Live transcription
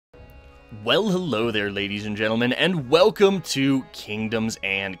Well, hello there, ladies and gentlemen, and welcome to Kingdoms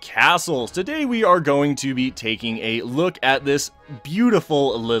and Castles. Today we are going to be taking a look at this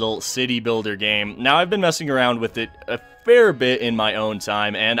beautiful little city builder game. Now, I've been messing around with it a fair bit in my own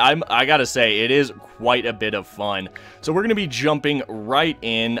time, and I gotta say, it is quite a bit of fun. So we're gonna be jumping right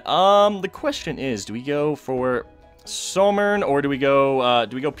in. The question is, do we go for Sommern, or do we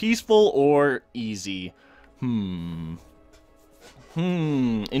go peaceful or easy?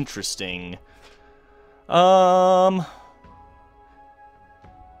 Interesting. Yeah,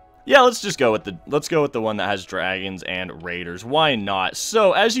 let's go with the one that has dragons and raiders. Why not?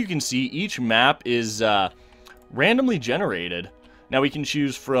 So, as you can see, each map is randomly generated. Now we can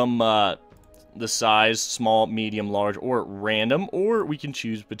choose from the size, small, medium, large, or random, or we can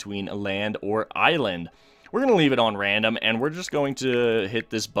choose between land or island. We're going to leave it on random, and we're just going to hit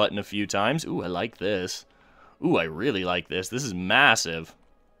this button a few times. Ooh, I like this. Ooh, I really like this. This is massive.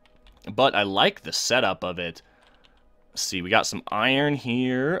 But I like the setup of it. Let's see, we got some iron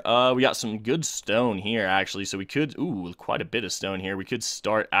here. We got some good stone here, actually. So we could... Ooh, quite a bit of stone here. We could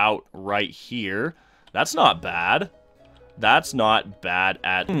start out right here. That's not bad. That's not bad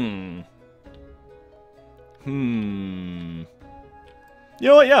at... You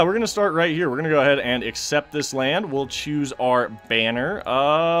know what? Yeah, we're going to start right here. We're going to go ahead and accept this land. We'll choose our banner.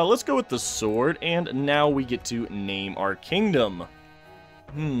 Let's go with the sword. And now we get to name our kingdom.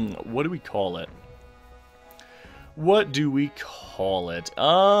 What do we call it? What do we call it?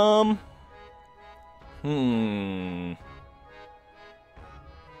 I'm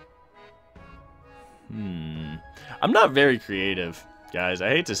not very creative, guys. I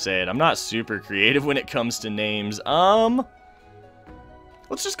hate to say it. I'm not super creative when it comes to names.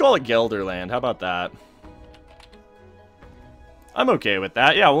 Let's just call it Gelderland. How about that? I'm okay with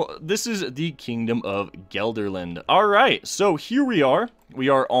that. Yeah, well, this is the Kingdom of Gelderland. Alright, so here we are. We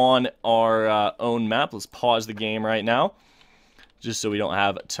are on our own map. Let's pause the game right now, just so we don't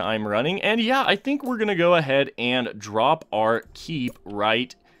have time running. And yeah, I think we're going to go ahead and drop our keep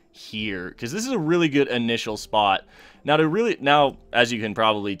right here, because this is a really good initial spot. Now, as you can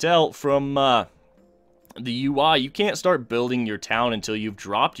probably tell from... the UI, you can't start building your town until you've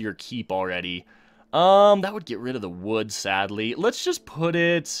dropped your keep already. That would get rid of the wood, sadly. Let's just put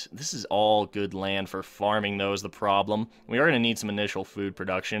it... This is all good land for farming, though, is the problem. We are going to need some initial food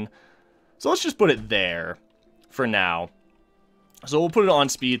production. So let's just put it there for now. So we'll put it on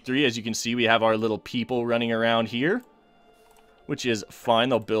speed 3. As you can see, we have our little people running around here, which is fine.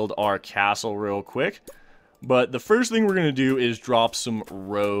 They'll build our castle real quick. But the first thing we're going to do is drop some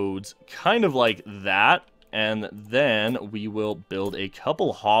roads, kind of like that, and then we will build a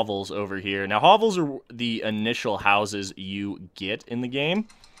couple hovels over here. Now, hovels are the initial houses you get in the game.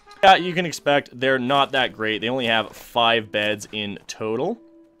 Yeah, you can expect they're not that great. They only have 5 beds in total.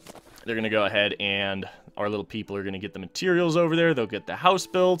 They're going to go ahead and our little people are going to get the materials over there. They'll get the house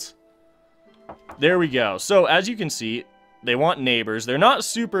built. There we go. So, as you can see... They want neighbors. They're not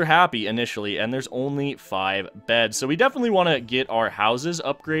super happy initially, and there's only 5 beds. So we definitely want to get our houses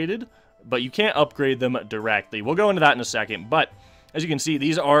upgraded, but you can't upgrade them directly. We'll go into that in a second, but as you can see,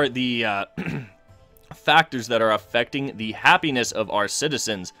 these are the factors that are affecting the happiness of our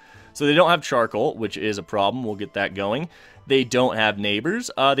citizens. So they don't have charcoal, which is a problem. We'll get that going. They don't have neighbors.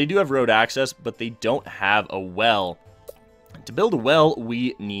 They do have road access, but they don't have a well. To build a well,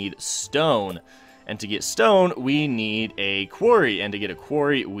 we need stone. And to get stone, we need a quarry. And to get a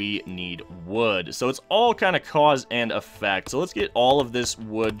quarry, we need wood. So it's all kind of cause and effect. So let's get all of this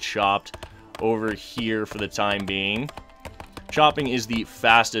wood chopped over here for the time being. Chopping is the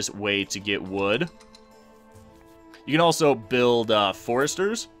fastest way to get wood. You can also build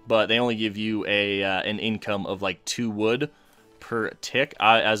foresters, but they only give you an income of like 2 wood per tick,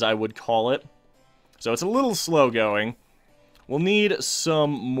 as I would call it. So it's a little slow going. We'll need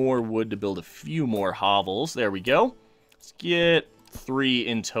some more wood to build a few more hovels. There we go. Let's get 3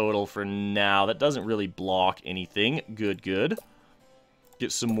 in total for now. That doesn't really block anything. Good, good.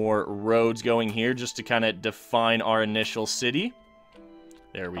 Get some more roads going here just to kind of define our initial city.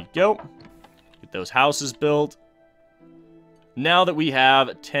 There we go. Get those houses built. Now that we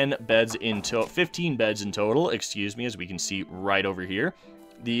have 10 beds in total, 15 beds in total, excuse me, as we can see right over here.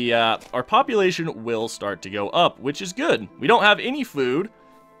 Our population will start to go up, which is good. We don't have any food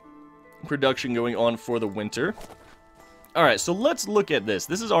production going on for the winter. Alright, so let's look at this.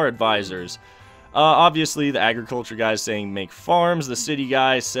 This is our advisors. Obviously, the agriculture guy is saying make farms. The city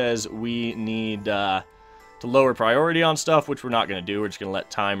guy says we need to lower priority on stuff, which we're not going to do. We're just going to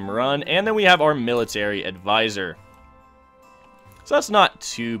let time run. And then we have our military advisor. So that's not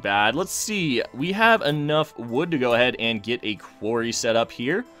too bad. Let's see. We have enough wood to go ahead and get a quarry set up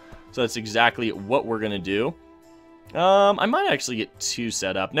here. So that's exactly what we're going to do. I might actually get 2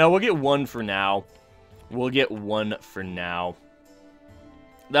 set up. No, we'll get 1 for now. We'll get 1 for now.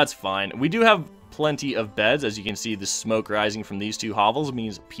 That's fine. We do have plenty of beds. As you can see, the smoke rising from these 2 hovels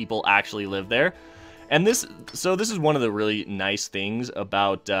means people actually live there. And this is one of the really nice things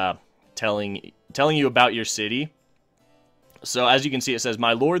about telling you about your city. So as you can see, it says,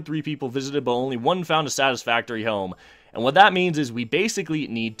 "My lord, 3 people visited, but only 1 found a satisfactory home." And what that means is we basically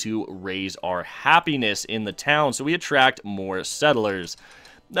need to raise our happiness in the town so we attract more settlers.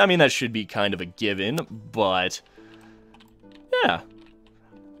 I mean, that should be kind of a given, but yeah.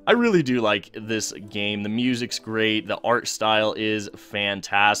 I really do like this game. The music's great. The art style is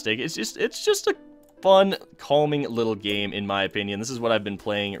fantastic. It's just a fun, calming little game, in my opinion. This is what I've been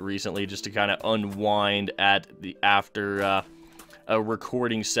playing recently just to kind of unwind after a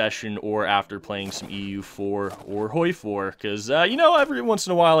recording session or after playing some EU4 or Hoi4, because, you know, every once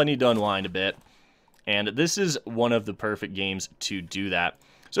in a while I need to unwind a bit. And this is one of the perfect games to do that.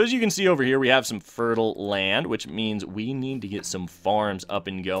 So as you can see over here, we have some fertile land, which means we need to get some farms up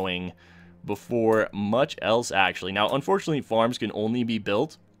and going before much else, actually. Now, unfortunately, farms can only be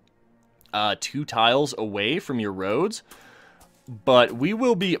built 2 tiles away from your roads, but we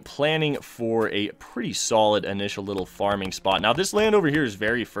will be planning for a pretty solid initial little farming spot. Now, this land over here is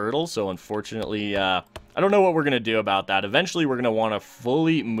very fertile, so unfortunately, I don't know what we're going to do about that. Eventually, we're going to want to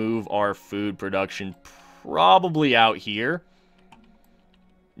fully move our food production probably out here.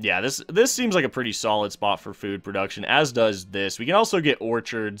 Yeah, this seems like a pretty solid spot for food production, as does this. We can also get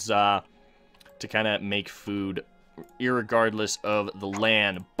orchards to kind of make food irregardless of the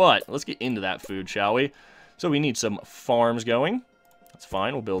land. But let's get into that food, shall we? So we need some farms going. That's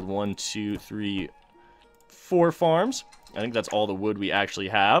fine. We'll build 1, 2, 3, 4 farms. I think that's all the wood we actually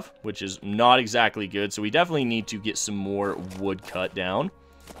have, which is not exactly good. So we definitely need to get some more wood cut down.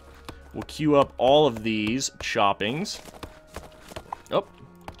 We'll queue up all of these choppings. Oh,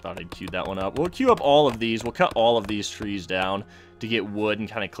 thought I'd queued that one up. We'll queue up all of these. We'll cut all of these trees down to get wood and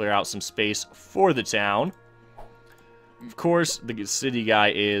kind of clear out some space for the town. Of course, the city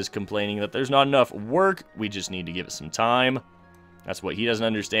guy is complaining that there's not enough work. We just need to give it some time. That's what he doesn't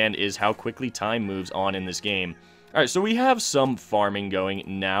understand, is how quickly time moves on in this game. Alright, so we have some farming going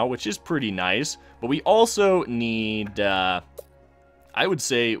now, which is pretty nice. But we also need, I would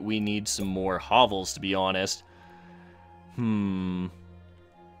say we need some more hovels, to be honest.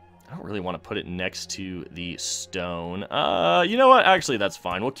 I don't really want to put it next to the stone. You know what? Actually, that's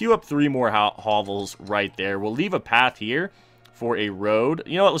fine. We'll queue up 3 more hovels right there. We'll leave a path here for a road.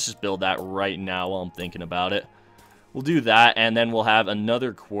 You know what? Let's just build that right now while I'm thinking about it. We'll do that, and then we'll have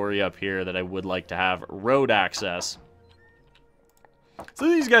another quarry up here that I would like to have road access. So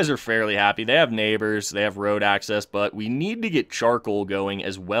these guys are fairly happy. They have neighbors, they have road access, but we need to get charcoal going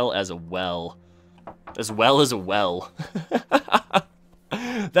as well as a well. As well as a well.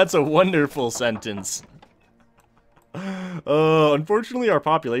 That's a wonderful sentence. Unfortunately, our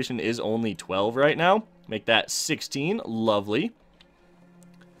population is only 12 right now. Make that 16. Lovely.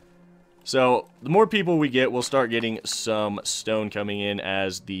 So, the more people we get, we'll start getting some stone coming in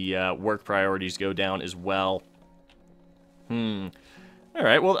as the work priorities go down as well.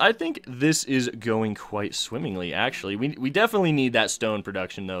 Alright, well, I think this is going quite swimmingly, actually. We definitely need that stone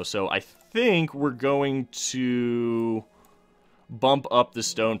production, though, so I think we're going to bump up the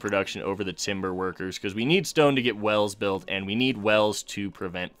stone production over the timber workers, because we need stone to get wells built, and we need wells to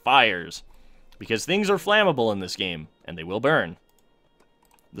prevent fires, because things are flammable in this game, and they will burn.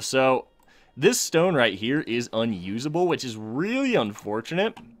 So, this stone right here is unusable, which is really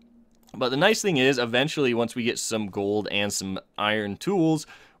unfortunate. But the nice thing is, eventually, once we get some gold and some iron tools,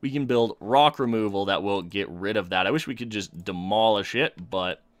 we can build rock removal that will get rid of that. I wish we could just demolish it,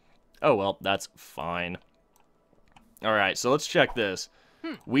 but oh well, that's fine. Alright, so let's check this.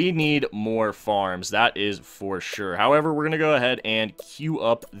 We need more farms, that is for sure. However, we're going to go ahead and queue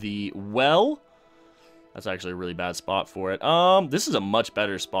up the well. That's actually a really bad spot for it. This is a much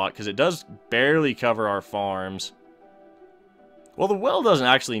better spot because it does barely cover our farms. Well, the well doesn't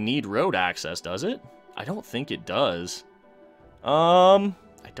actually need road access, does it? I don't think it does. I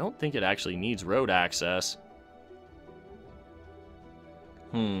don't think it actually needs road access.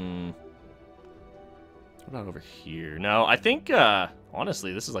 What about over here? No, I think,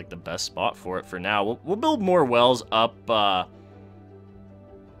 honestly, this is like the best spot for it for now. We'll build more wells up,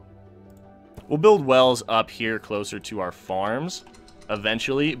 we'll build wells up here closer to our farms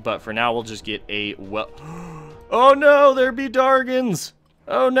eventually, but for now we'll just get a well. Oh no, there be Dargans!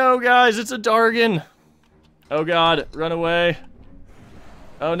 Oh no, guys, it's a Dargan! Oh god, run away.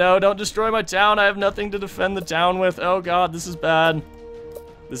 Oh no, don't destroy my town. I have nothing to defend the town with. Oh god, this is bad.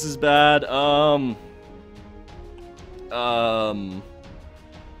 This is bad.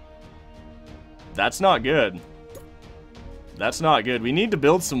 That's not good. That's not good. We need to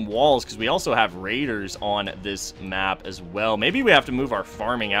build some walls because we also have raiders on this map as well. Maybe we have to move our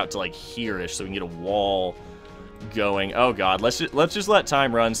farming out to like here-ish so we can get a wall going. Oh god, let's just let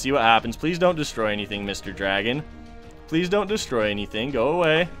time run, see what happens. Please don't destroy anything, Mr. Dragon. Please don't destroy anything. Go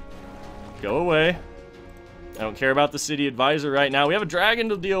away. Go away. I don't care about the city advisor right now. We have a dragon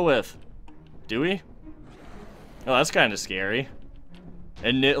to deal with. Do we? Oh, that's kind of scary.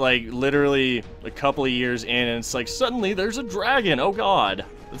 And it, like, literally a couple of years in, and it's like, suddenly there's a dragon. Oh, God.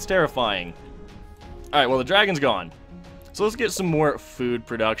 That's terrifying. All right, well, the dragon's gone. So let's get some more food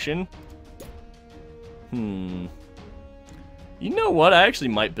production. You know what? I actually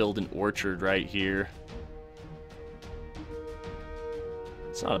might build an orchard right here.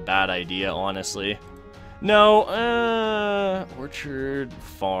 It's not a bad idea, honestly. No, orchard,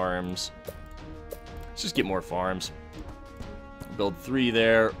 farms. Let's just get more farms. Build 3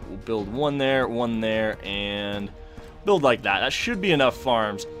 there, we'll build 1 there, and build like that. That should be enough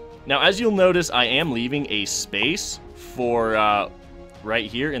farms. Now, as you'll notice, I am leaving a space for right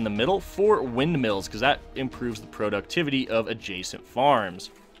here in the middle for windmills, because that improves the productivity of adjacent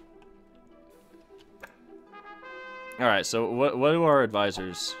farms. Alright, so what do our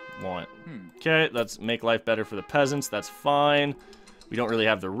advisors want? Okay, let's make life better for the peasants. That's fine. We don't really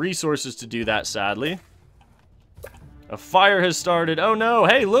have the resources to do that, sadly. A fire has started. Oh no,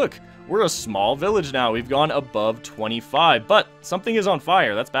 hey look, we're a small village now. We've gone above 25, but something is on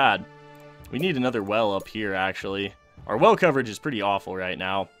fire. That's bad. We need another well up here, actually. Our well coverage is pretty awful right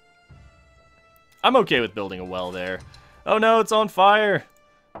now. I'm okay with building a well there. Oh no, it's on fire.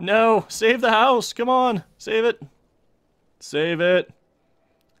 No, save the house. Come on, save it. Save it.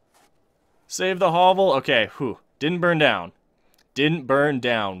 Save the hovel. Okay, whew. Didn't burn down. Didn't burn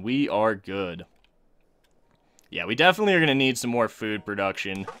down. We are good. Yeah, we definitely are going to need some more food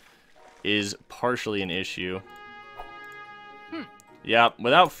production. Is partially an issue. Yeah,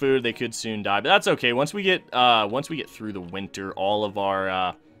 without food, they could soon die. But that's okay. Once we get through the winter, all of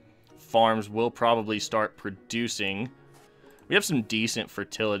our farms will probably start producing. We have some decent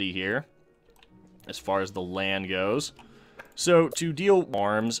fertility here, as far as the land goes. So, to deal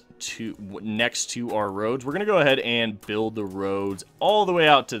farms next to our roads, we're going to go ahead and build the roads all the way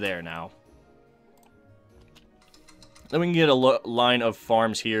out to there now. Then we can get a line of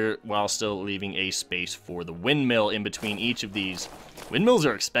farms here while still leaving a space for the windmill in between each of these. Windmills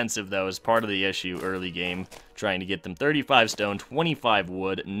are expensive, though, as part of the issue early game. Trying to get them 35 stone, 25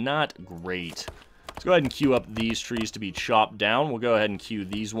 wood. Not great. Let's go ahead and queue up these trees to be chopped down. We'll go ahead and queue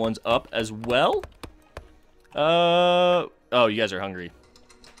these ones up as well. Oh, you guys are hungry.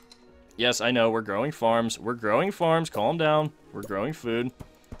 Yes, I know. We're growing farms. We're growing farms. Calm down. We're growing food.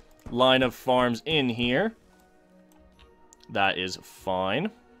 Line of farms in here. That is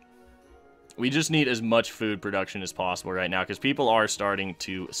fine. We just need as much food production as possible right now because people are starting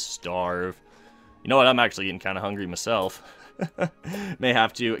to starve. You know what? I'm actually getting kind of hungry myself. May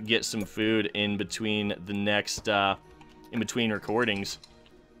have to get some food in between the next, in between recordings.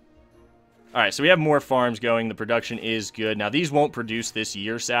 Alright, so we have more farms going. The production is good. Now, these won't produce this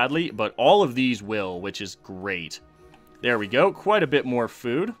year, sadly, but all of these will, which is great. There we go. Quite a bit more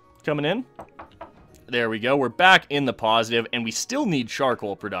food coming in. There we go. We're back in the positive, and we still need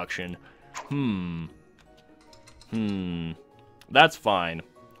charcoal production. That's fine.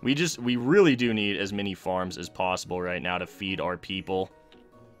 We really do need as many farms as possible right now to feed our people.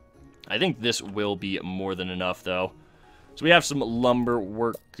 I think this will be more than enough, though. So we have some lumber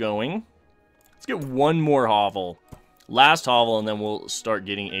work going. Let's get one more hovel. Last hovel, and then we'll start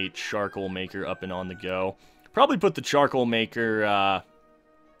getting a charcoal maker up and on the go. Probably put the charcoal maker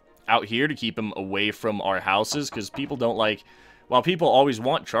out here to keep him away from our houses, because people don't like... While people always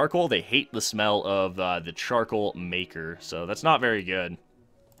want charcoal, they hate the smell of the charcoal maker, so that's not very good.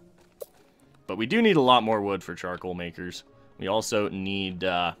 But we do need a lot more wood for charcoal makers. We also need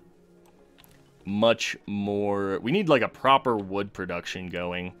much more... We need, like, a proper wood production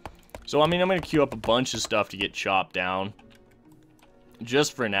going. So, I mean, I'm going to queue up a bunch of stuff to get chopped down.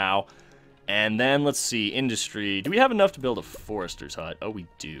 Just for now. And then, let's see, industry. Do we have enough to build a forester's hut? Oh, we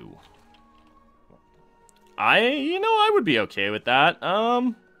do. I would be okay with that.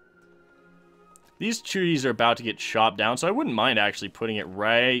 These trees are about to get chopped down, so I wouldn't mind actually putting it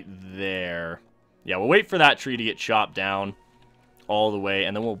right there. Yeah, we'll wait for that tree to get chopped down all the way,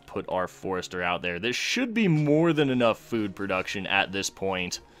 and then we'll put our forester out there. There should be more than enough food production at this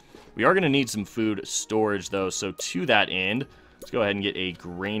point. We are going to need some food storage, though, so to that end, let's go ahead and get a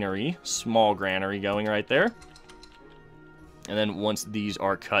granary, small granary going right there. And then once these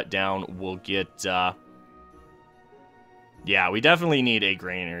are cut down, we'll get... yeah, we definitely need a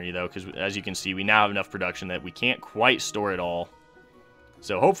granary, though, because as you can see, we now have enough production that we can't quite store it all.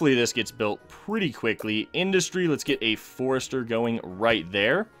 So hopefully this gets built pretty quickly. Industry, let's get a forester going right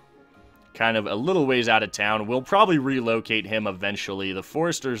there. Kind of a little ways out of town. We'll probably relocate him eventually. The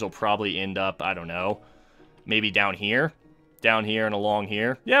foresters will probably end up, I don't know, maybe down here. Down here and along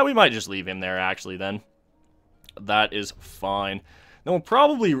here. Yeah, we might just leave him there, actually, then. That is fine. Then we'll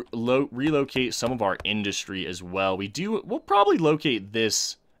probably relocate some of our industry as well. We'll probably locate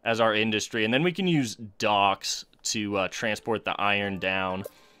this as our industry, and then we can use docks to transport the iron down.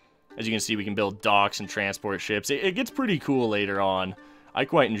 As you can see, we can build docks and transport ships. It gets pretty cool later on. I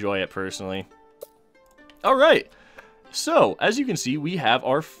quite enjoy it personally. Alright, so as you can see, we have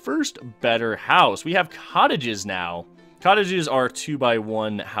our first better house. We have cottages now. Cottages are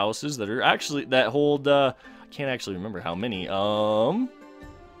 2x1 houses that are actually, that hold, I can't actually remember how many.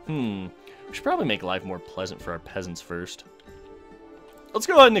 We should probably make life more pleasant for our peasants first. Let's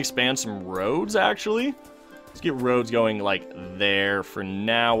go ahead and expand some roads, actually. Let's get roads going, like, there for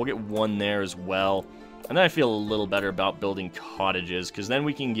now. We'll get one there as well. And then I feel a little better about building cottages, because then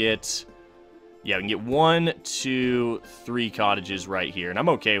we can get... yeah, we can get 1, 2, 3 cottages right here, and I'm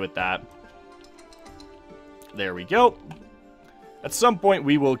okay with that. There we go. At some point,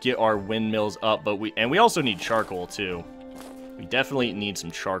 we will get our windmills up, but we also need charcoal, too. We definitely need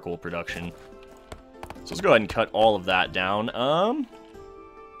some charcoal production. So let's go ahead and cut all of that down.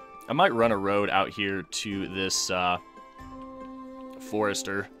 I might run a road out here to this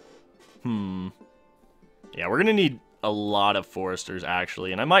forester. Yeah, we're going to need a lot of foresters,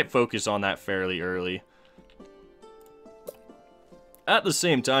 actually, and I might focus on that fairly early. At the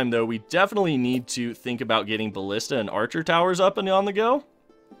same time, though, we definitely need to think about getting ballista and archer towers up and on the go.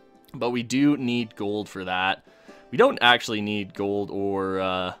 But we do need gold for that. We don't actually need gold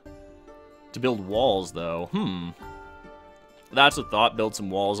or to build walls, though. That's a thought. Build some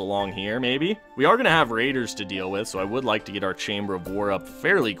walls along here, maybe. We are going to have raiders to deal with, so I would like to get our Chamber of War up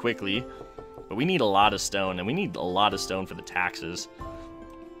fairly quickly. But we need a lot of stone, and we need a lot of stone for the taxes.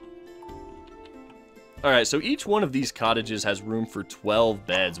 Alright, so each one of these cottages has room for 12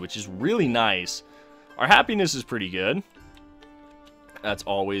 beds, which is really nice. Our happiness is pretty good. That's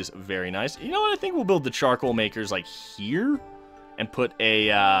always very nice. You know what? I think we'll build the charcoal makers, like, here. And put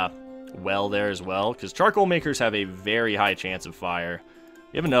a well there as well. Because charcoal makers have a very high chance of fire.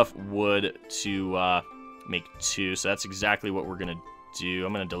 We have enough wood to make 2, so that's exactly what we're going to do.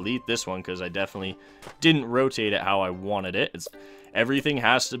 I'm going to delete this one because I definitely didn't rotate it how I wanted it. Everything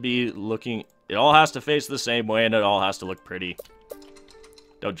has to be looking... it all has to face the same way, and it all has to look pretty.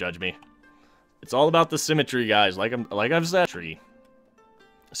 Don't judge me. It's all about the symmetry, guys, like I've said.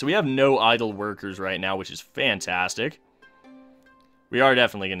 So we have no idle workers right now, which is fantastic. We are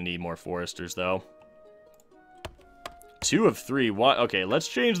definitely going to need more foresters, though. 2 of 3. What? Okay, let's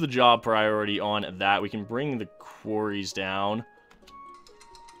change the job priority on that. We can bring the quarries down.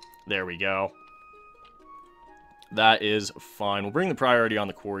 There we go. That is fine. We'll bring the priority on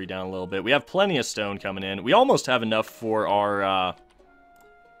the quarry down a little bit. We have plenty of stone coming in. We almost have enough for our,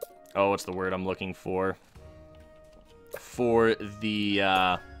 oh, what's the word I'm looking for? For the,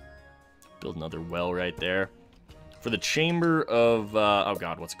 build another well right there. For the chamber of, oh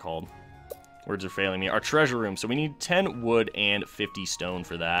god, what's it called? Words are failing me. Our treasure room. So we need 10 wood and 50 stone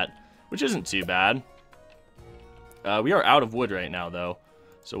for that, which isn't too bad. We are out of wood right now, though.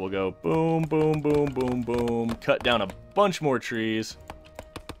 So we'll go boom, boom, boom, boom, boom. Cut down a bunch more trees.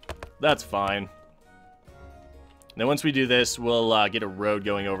 That's fine. Then once we do this, we'll get a road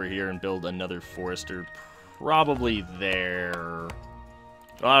going over here and build another forester. Probably there.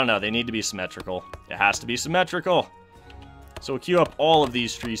 Well, I don't know. They need to be symmetrical. It has to be symmetrical. So we'll queue up all of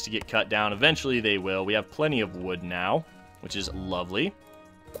these trees to get cut down. Eventually they will. We have plenty of wood now, which is lovely.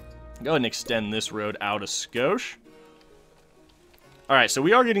 Go ahead and extend this road out a skosh. Alright, so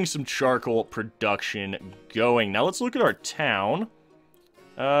we are getting some charcoal production going. Now let's look at our town.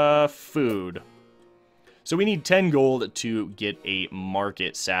 Food. So we need 10 gold to get a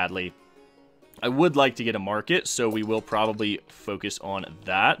market, sadly. I would like to get a market, so we will probably focus on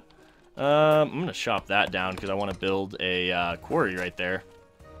that. I'm going to chop that down because I want to build a quarry right there.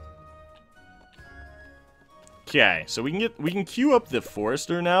 Okay, so we can queue up the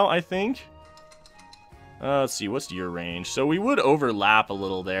forester now, I think. Let's see, what's your range? So we would overlap a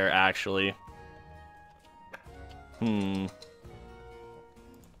little there, actually.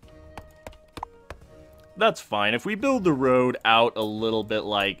 That's fine. If we build the road out a little bit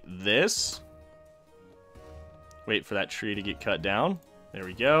like this. Wait for that tree to get cut down. There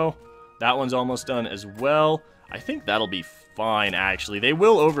we go. That one's almost done as well. I think that'll be fine, actually. They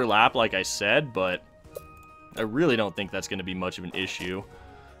will overlap, like I said, but I really don't think that's going to be much of an issue.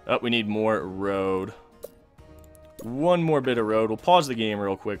 Oh, we need more road. One more bit of road. We'll pause the game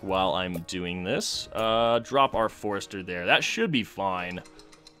real quick while I'm doing this. Drop our forester there. That should be fine.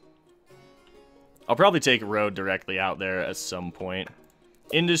 I'll probably take a road directly out there at some point.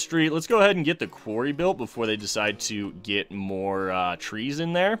 Industry. Let's go ahead and get the quarry built before they decide to get more trees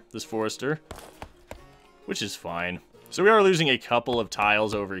in there. This forester. Which is fine. So we are losing a couple of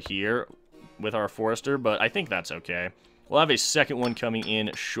tiles over here with our forester, but I think that's okay. We'll have a second one coming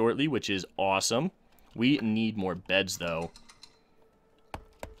in shortly, which is awesome. We need more beds, though.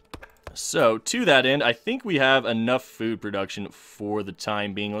 So, to that end, I think we have enough food production for the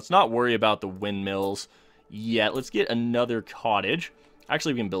time being. Let's not worry about the windmills yet. Let's get another cottage.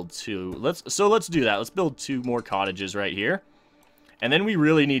 Actually, we can build two. Let's do that. Let's build two more cottages right here. And then we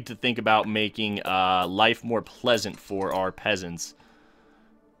really need to think about making life more pleasant for our peasants.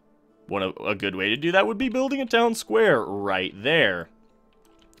 A good way to do that would be building a town square right there.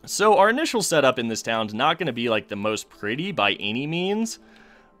 So our initial setup in this town is not going to be like the most pretty by any means.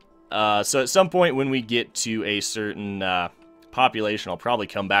 So at some point when we get to a certain population, I'll probably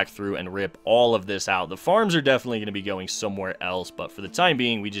come back through and rip all of this out. The farms are definitely going to be going somewhere else, but for the time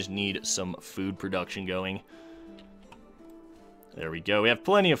being, we just need some food production going. There we go. We have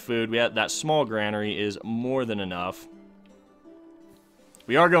plenty of food. That small granary is more than enough.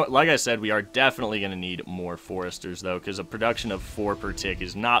 We are going, like I said, we are definitely going to need more foresters, though, because a production of 4 per tick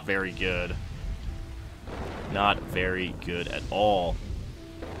is not very good. Not very good at all.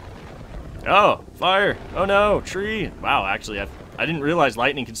 Oh, fire. Oh, no, tree. Wow, actually, I didn't realize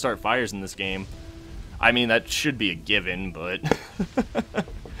lightning can start fires in this game. I mean, that should be a given, but...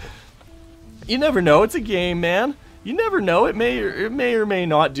 You never know. It's a game, man. You never know. It may or may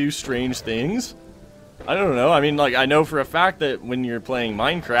not do strange things. I don't know. I mean, like, I know for a fact that when you're playing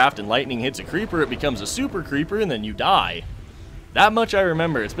Minecraft and lightning hits a creeper, it becomes a super creeper and then you die. That much I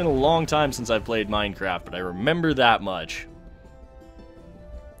remember. It's been a long time since I've played Minecraft, but I remember that much.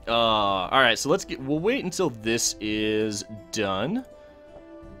 Alright, so we'll wait until this is done.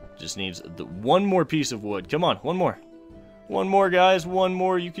 Just needs one more piece of wood. Come on, one more. One more, guys. One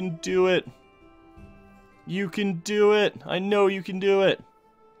more. You can do it. You can do it. I know you can do it.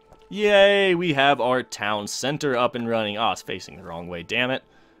 Yay, we have our town center up and running. Oh, it's facing the wrong way, damn it.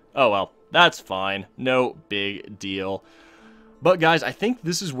 Oh, well, that's fine. No big deal. But, guys, I think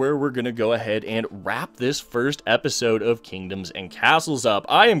this is where we're going to go ahead and wrap this first episode of Kingdoms and Castles up.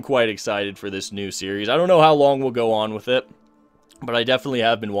 I am quite excited for this new series. I don't know how long we'll go on with it, but I definitely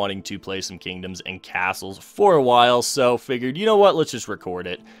have been wanting to play some Kingdoms and Castles for a while, so figured, you know what, let's just record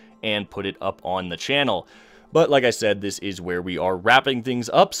it and put it up on the channel. But like I said, this is where we are wrapping things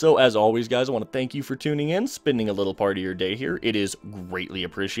up. So as always, guys, I want to thank you for tuning in, spending a little part of your day here. It is greatly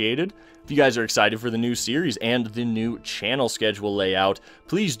appreciated. If you guys are excited for the new series and the new channel schedule layout,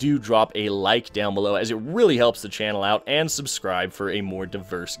 please do drop a like down below, as it really helps the channel out, and subscribe for a more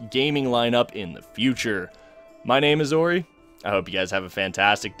diverse gaming lineup in the future. My name is Ori. I hope you guys have a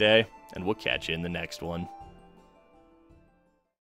fantastic day, and we'll catch you in the next one.